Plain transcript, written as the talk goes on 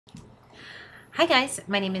Hi guys,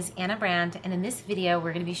 my name is Anna Brand, and in this video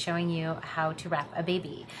we're going to be showing you how to wrap a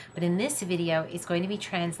baby. But in this video it's going to be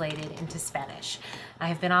translated into Spanish. I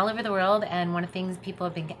have been all over the world, and one of the things people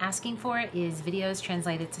have been asking for is videos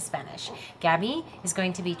translated to Spanish. Gabby is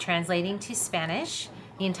going to be translating to Spanish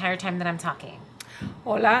the entire time that I'm talking.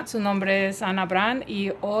 Hola, su nombre es Ana Brand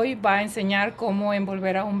y hoy va a enseñar cómo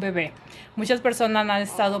envolver a un bebé. Muchas personas han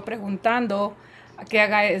estado preguntando que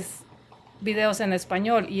haga videos en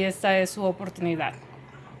español y esta es su oportunidad.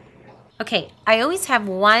 Okay, I always have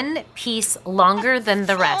one piece longer than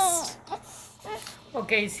the rest.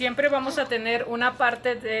 Ok, siempre vamos a tener una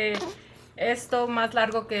parte de esto más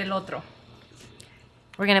largo que el otro.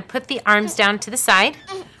 We're going to put the arms down to the side.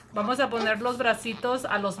 Vamos a poner los bracitos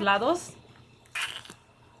a los lados.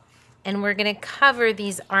 And we're going to cover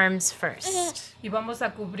these arms first. Y vamos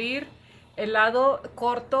a cubrir el lado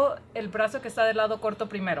corto, el brazo que está del lado corto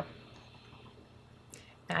primero.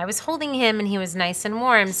 I was holding him and he was nice and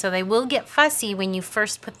warm, so they will get fussy when you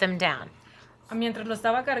first put them down. Mientras lo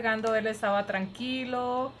estaba cargando, él estaba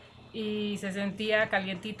tranquilo y se sentía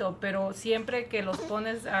calientito, pero siempre que los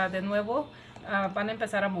pones de nuevo, van a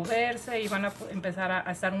empezar a moverse y van a empezar a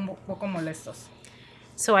estar un poco molestos.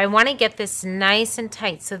 So I want to get this nice and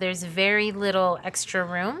tight, so there's very little extra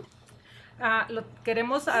room. Lo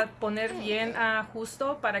queremos poner bien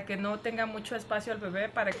justo para que no tenga mucho espacio el bebé,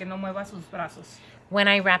 para que no mueva sus brazos. When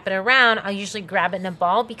I wrap it around, I'll usually grab it in a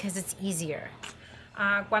ball because it's easier.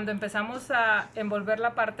 Cuando empezamos a envolver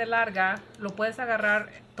la parte larga, lo puedes agarrar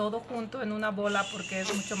todo junto en una bola porque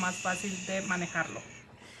es mucho más fácil de manejarlo.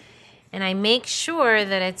 And I make sure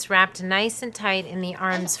that it's wrapped nice and tight in the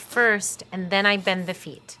arms first, and then I bend the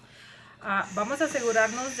feet. Vamos a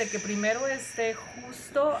asegurarnos de que primero esté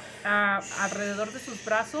justo alrededor de sus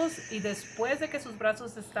brazos y después de que sus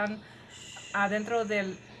brazos están adentro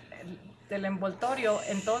del envoltorio,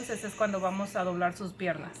 entonces es cuando vamos a doblar sus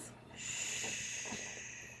piernas.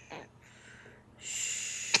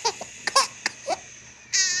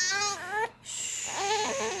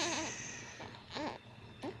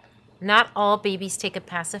 Not all babies take a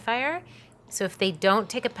pacifier, so if they don't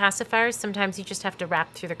take a pacifier, sometimes you just have to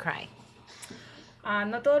wrap through the cry.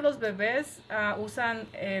 No todos los bebés usan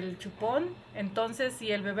el chupón, entonces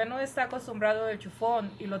si el bebé no está acostumbrado al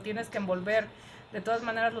chupón y lo tienes que envolver, de todas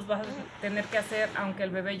maneras los vas a tener que hacer aunque el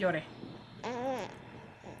bebé llore.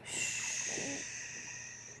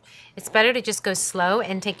 It's better to just go slow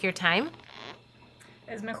and take your time.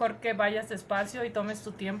 Es mejor que vayas despacio y tomes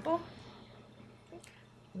tu tiempo.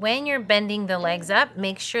 When you're bending the legs up,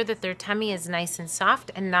 make sure that their tummy is nice and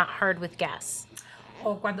soft and not hard with gas.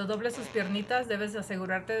 O cuando dobles sus piernitas, debes de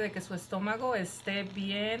asegurarte de que su estómago esté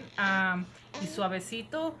bien y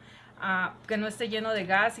suavecito, que no esté lleno de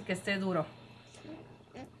gas y que esté duro.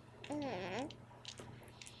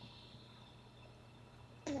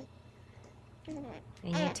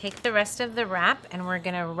 And you take the rest of the wrap, and we're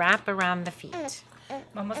going to wrap around the feet.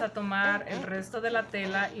 Vamos a tomar el resto de la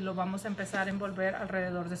tela y lo vamos a empezar a envolver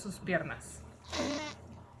alrededor de sus piernas.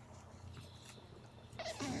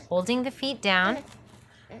 Holding the feet down.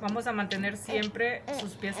 Vamos a mantener siempre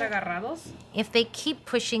sus pies agarrados. If they keep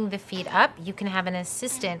pushing the feet up, you can have an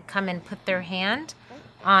assistant come and put their hand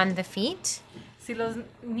on the feet. Si los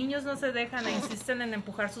niños no se dejan e insisten en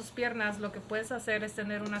empujar sus piernas, lo que puedes hacer es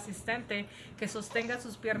tener un asistente que sostenga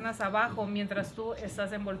sus piernas abajo mientras tú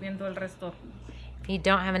estás envolviendo el resto. If you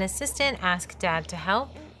don't have an assistant, ask Dad to help.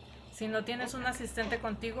 Si no tienes un asistente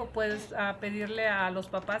contigo, puedes pedirle a los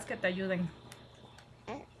papás que te ayuden.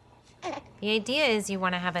 The idea is you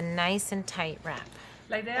want to have a nice and tight wrap.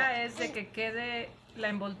 La idea es de que quede la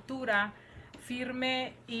envoltura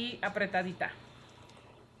firme y apretadita.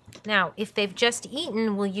 Now, if they've just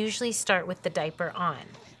eaten, we'll usually start with the diaper on.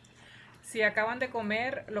 Si acaban de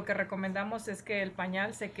comer, lo que recomendamos es que el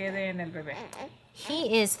pañal se quede en el bebé.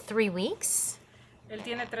 He is 3 weeks. Él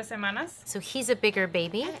tiene 3 semanas. So he's a bigger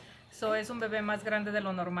baby. So es un bebé más grande de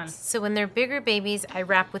lo normal. So when they're bigger babies, I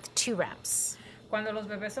wrap with 2 wraps. Cuando los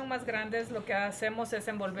bebés son más grandes, lo que hacemos es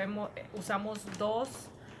usamos 2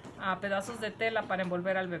 pedazos de tela para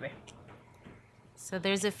envolver al bebé. So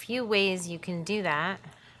there's a few ways you can do that.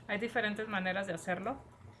 Hay diferentes maneras de hacerlo.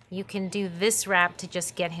 You can do this wrap to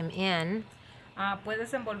just get him in.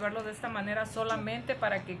 Puedes envolverlo de esta manera solamente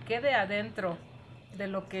para que quede adentro de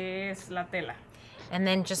lo que es la tela. And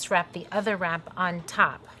then just wrap the other wrap on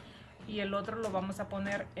top. Y el otro lo vamos a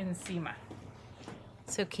poner encima.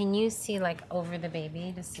 So can you see like over the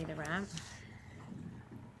baby to see the wrap?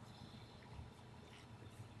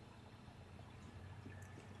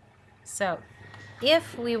 So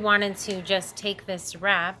if we wanted to just take this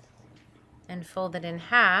wrap and fold it in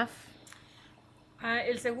half,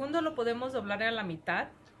 El segundo lo podemos doblar a la mitad.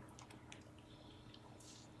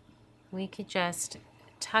 We could just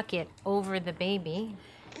tuck it over the baby.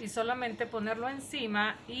 Y solamente ponerlo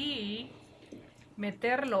encima y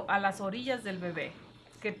meterlo a las orillas del bebé.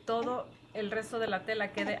 Que todo el resto de la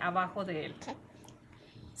tela quede abajo de él.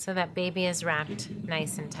 So that baby is wrapped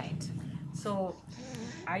nice and tight. So,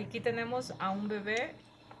 aquí tenemos a un bebé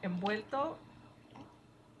envuelto.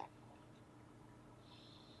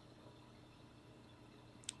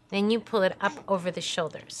 Then you pull it up over the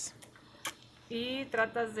shoulders. Y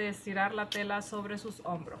tratas de estirar la tela sobre sus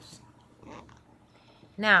hombros.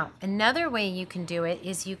 Now, another way you can do it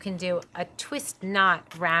is you can do a twist knot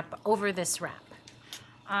wrap over this wrap.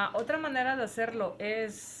 Otra manera de hacerlo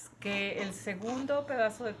es que el segundo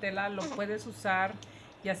pedazo de tela lo puedes usar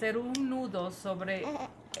y hacer un nudo sobre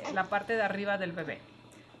la parte de arriba del bebé.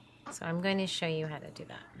 So I'm going to show you how to do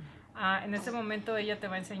that. En este momento ella te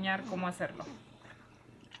va a enseñar cómo hacerlo.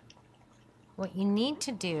 What you need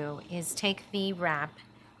to do is take the wrap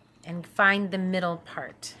and find the middle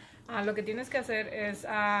part. Lo que tienes que hacer es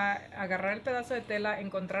agarrar el pedazo de tela,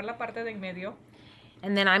 encontrar la parte de en medio.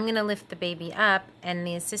 And then I'm going to lift the baby up, and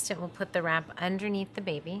the assistant will put the wrap underneath the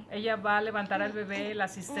baby. Ella va a levantar al bebé, el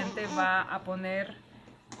asistente va a poner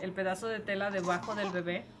el pedazo de tela debajo del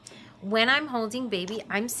bebé. When I'm holding baby,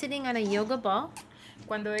 I'm sitting on a yoga ball.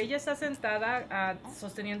 Cuando ella está sentada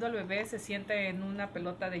sosteniendo al bebé, se siente en una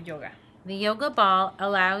pelota de yoga. The yoga ball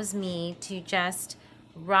allows me to just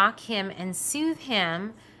rock him and soothe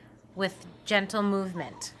him with gentle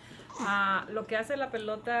movement. Lo que hace la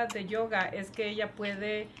pelota de yoga es que ella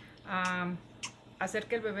puede hacer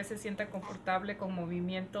que el bebé se sienta confortable con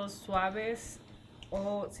movimientos suaves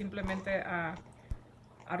o simplemente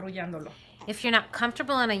arrullándolo. If you're not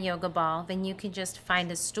comfortable on a yoga ball, then you can just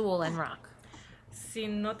find a stool and rock. Si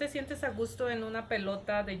no te sientes a gusto en una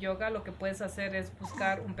pelota de yoga, lo que puedes hacer es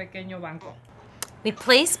buscar un pequeño banco. We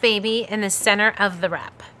place baby in the center of the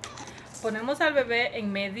wrap. Ponemos al bebé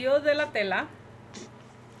en medio de la tela.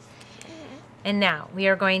 And now we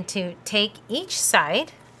are going to take each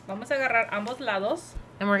side Vamos a agarrar ambos lados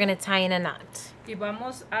and we're going to tie in a knot. y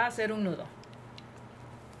vamos a hacer un nudo.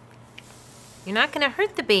 You're not going to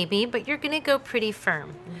hurt the baby, but you're going to go pretty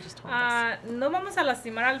firm. Let me just hold this. No vamos a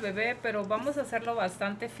lastimar al bebé, pero vamos a hacerlo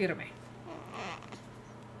bastante firme.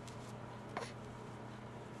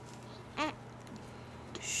 I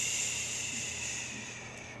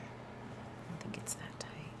don't think it's that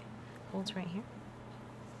tight. Holds right here.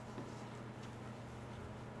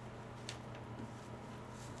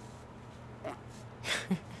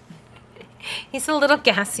 He's a little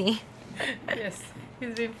gassy. Yes,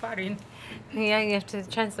 he's been farting. Yeah, you have to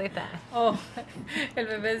translate that. Oh, el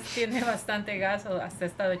bebé tiene bastante gas o hasta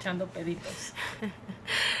está echando peditos.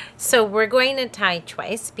 So we're going to tie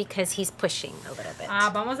twice because he's pushing a little bit.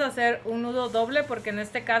 Vamos a hacer un nudo doble porque en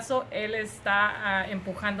este caso él está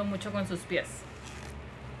empujando mucho con sus pies.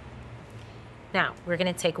 Now, we're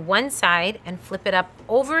going to take one side and flip it up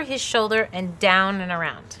over his shoulder and down and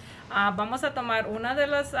around. Vamos a tomar una de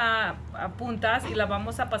las puntas y la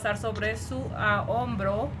vamos a pasar sobre su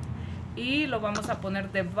hombro y lo vamos a poner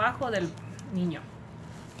debajo del niño.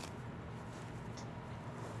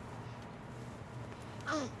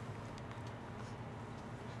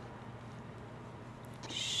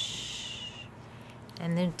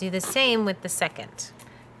 And then do the same with the second.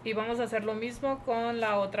 Y vamos a hacer lo mismo con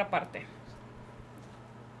la otra parte.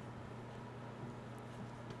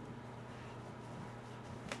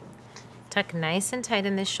 Tuck nice and tight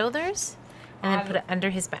in the shoulders and then put it under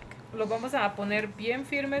his back. Lo vamos a poner bien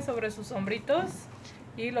firme sobre sus hombritos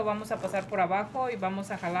y lo vamos a pasar por abajo y vamos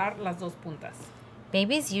a jalar las dos puntas.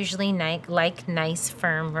 Babies usually like nice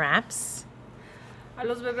firm wraps. A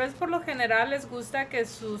los bebés por lo general les gusta que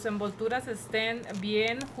sus envolturas estén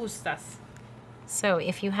bien justas. So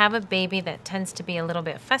if you have a baby that tends to be a little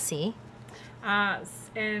bit fussy,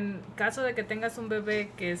 En caso de que tengas un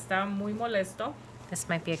bebé que está muy molesto, this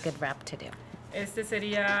might be a good wrap to do. este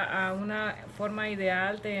sería una forma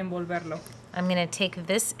ideal de envolverlo. I'm going to take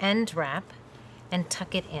this end wrap and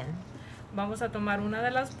tuck it in. Vamos a tomar una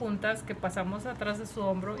de las puntas que pasamos atrás de su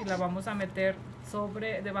hombro y la vamos a meter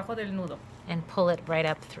debajo del nudo. And pull it right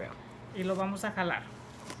up through. Y lo vamos a jalar.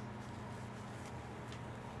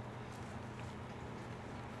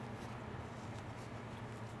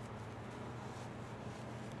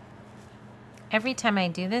 Every time I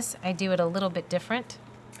do this, I do it a little bit different.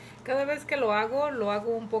 Cada vez que lo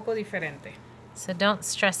hago un poco diferente. So don't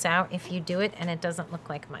stress out if you do it and it doesn't look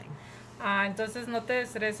like mine. Entonces no te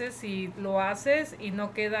estreses si lo haces y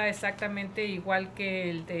no queda exactamente igual que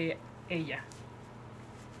el de ella.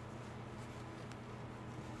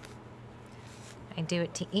 I do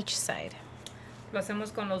it to each side. Lo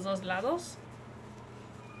hacemos con los dos lados.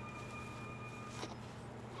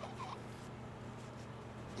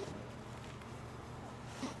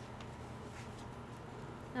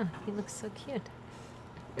 Oh, he looks so cute.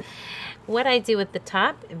 What I do at the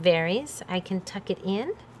top varies. I can tuck it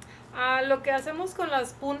in. Lo que hacemos con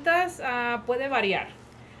las puntas puede variar.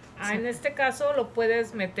 En este caso lo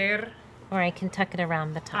puedes meter Or I can tuck it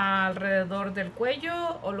around the top. alrededor del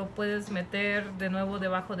cuello o lo puedes meter de nuevo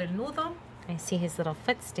debajo del nudo. I see his little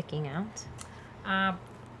foot sticking out.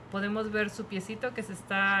 Podemos ver su piecito que se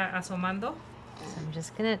está asomando. So I'm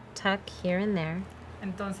just going to tuck here and there.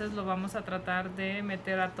 Entonces lo vamos a tratar de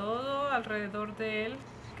meter a todo alrededor de él,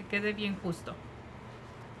 que quede bien justo.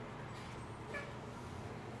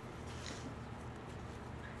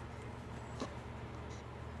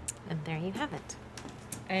 And there you have it.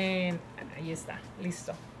 Ahí está,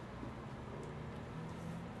 listo.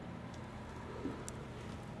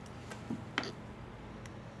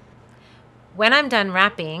 When I'm done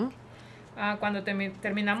wrapping, Cuando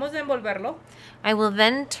terminamos de envolverlo, I will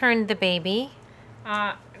then turn the baby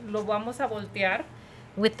lo vamos a voltear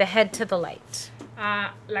with the head to the light.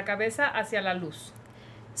 la cabeza hacia la luz.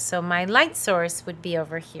 So my light source would be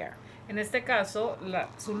over here. En este caso,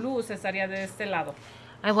 su luz estaría de este lado.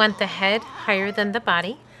 I want the head higher than the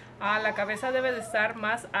body, La cabeza debe de estar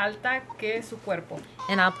más alta que su cuerpo.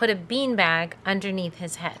 and I'll put a beanbag underneath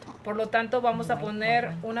his head. Por lo tanto, vamos a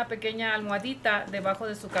poner una pequeña almohadita debajo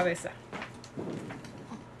de su cabeza.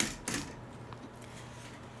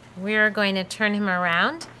 We are going to turn him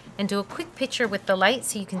around and do a quick picture with the light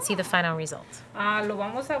so you can see the final result. Lo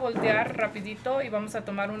vamos a voltear rapidito y vamos a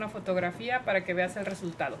tomar una fotografía para que veas el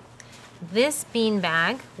resultado. This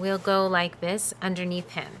beanbag will go like this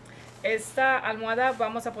underneath him. Esta almohada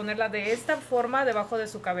vamos a ponerla de esta forma debajo de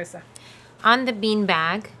su cabeza. On the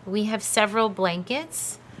beanbag, we have several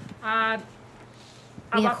blankets. We have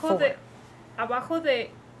four. Abajo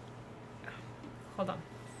de hold on.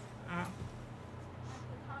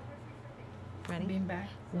 Ready? Beanbag.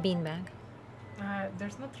 Beanbag.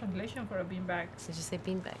 There's no translation for a beanbag. So just say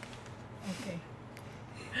beanbag. Okay.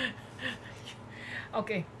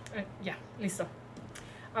 Okay, ya, listo.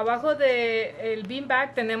 Abajo de el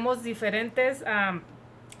beanbag tenemos diferentes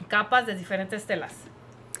capas de diferentes telas.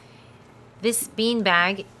 This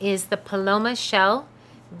beanbag is the Paloma Shell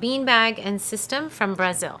beanbag and system from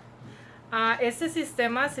Brazil. Este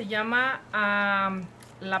sistema se llama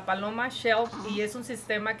la Paloma Shell y es un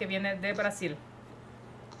sistema que viene de Brasil.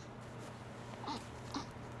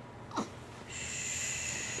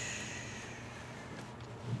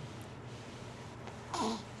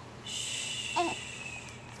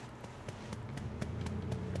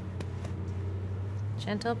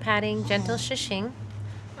 Gentle patting, gentle shushing.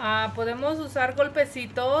 Podemos usar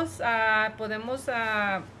golpecitos, podemos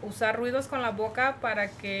usar ruidos con la boca para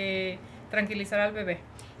que tranquilizar al bebé.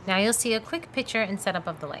 Now you'll see a quick picture and setup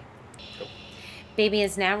of the light. Baby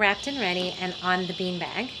is now wrapped and ready and on the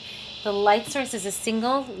beanbag. The light source is a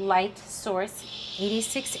single light source,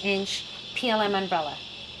 86-inch PLM umbrella.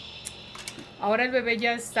 Ahora el bebé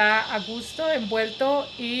ya está a gusto, envuelto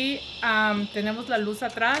y tenemos la luz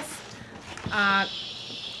atrás.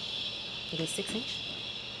 86-inch?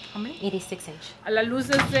 How many? 86-inch. La luz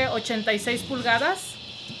es de 86 pulgadas.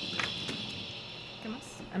 ¿Qué más?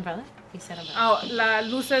 Umbrella? You said umbrella. La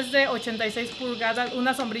luz es de 86 pulgadas,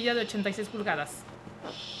 una sombrilla de 86 pulgadas.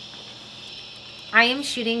 I am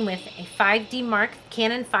shooting with a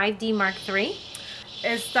Canon 5D Mark III.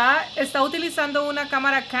 Está utilizando una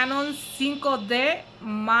cámara Canon 5D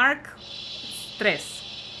Mark III.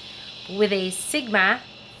 With a Sigma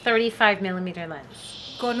 35mm lens.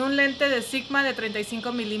 Con un lente de Sigma de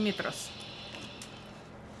 35 milímetros.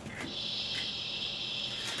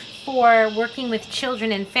 For working with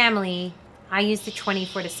children and family, I use the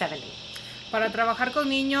 24-70. Para trabajar con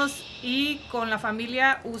niños y con la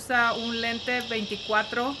familia usa un lente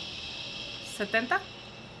 24-70.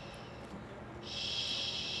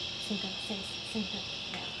 Okay,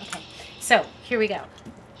 so here we go.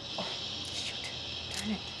 Oh, shoot,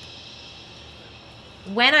 darn it.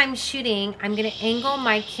 When I'm shooting, I'm going to angle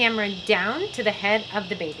my camera down to the head of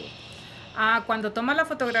the baby. Cuando toma la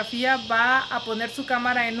fotografía va a poner su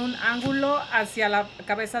cámara en un ángulo hacia la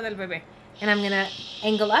cabeza del bebé. And I'm going to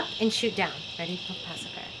angle up and shoot down. Ready for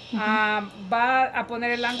pacifier. Va a poner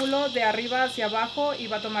el ángulo de arriba hacia abajo y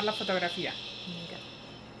va a tomar la fotografía.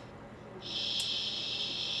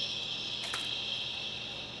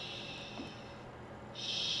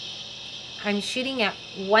 I'm shooting at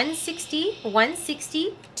 160,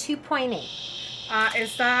 2.8.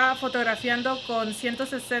 Está fotografiando con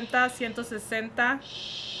 160,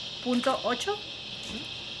 160.8.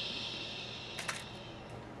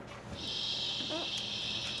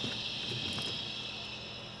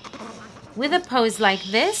 With a pose like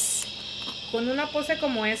this, Con una pose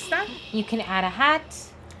como esta, you can add a hat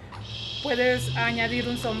puedes añadir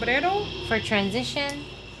un sombrero, for transition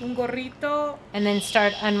un gorrito, and then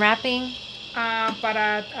start unwrapping.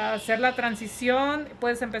 para hacer la transición.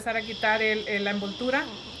 Puedes empezar a quitar la envoltura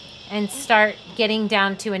And start getting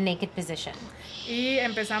down to a naked position. y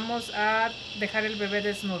empezamos a dejar el bebé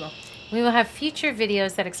desnudo. We will have future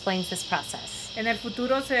videos that explains this process. En el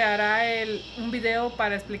futuro se hará un video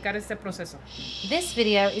para explicar este proceso. This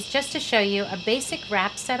video is just to show you a basic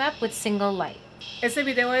wrap setup with single light. Este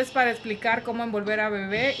video es para explicar cómo envolver a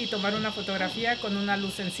bebé y tomar una fotografía con una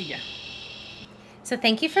luz sencilla. So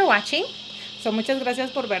thank you for watching. So, muchas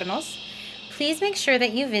gracias por vernos. Please make sure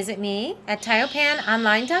that you visit me at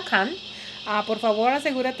taopanonline.com. Por favor,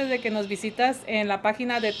 asegúrate de que nos visitas en la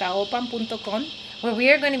página de taopan.com, where we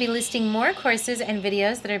are going to be listing more courses and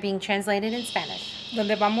videos that are being translated in Spanish.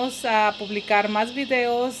 donde vamos a publicar más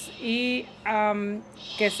videos y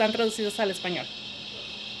que están traducidos al español.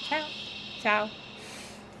 Ciao. Chao.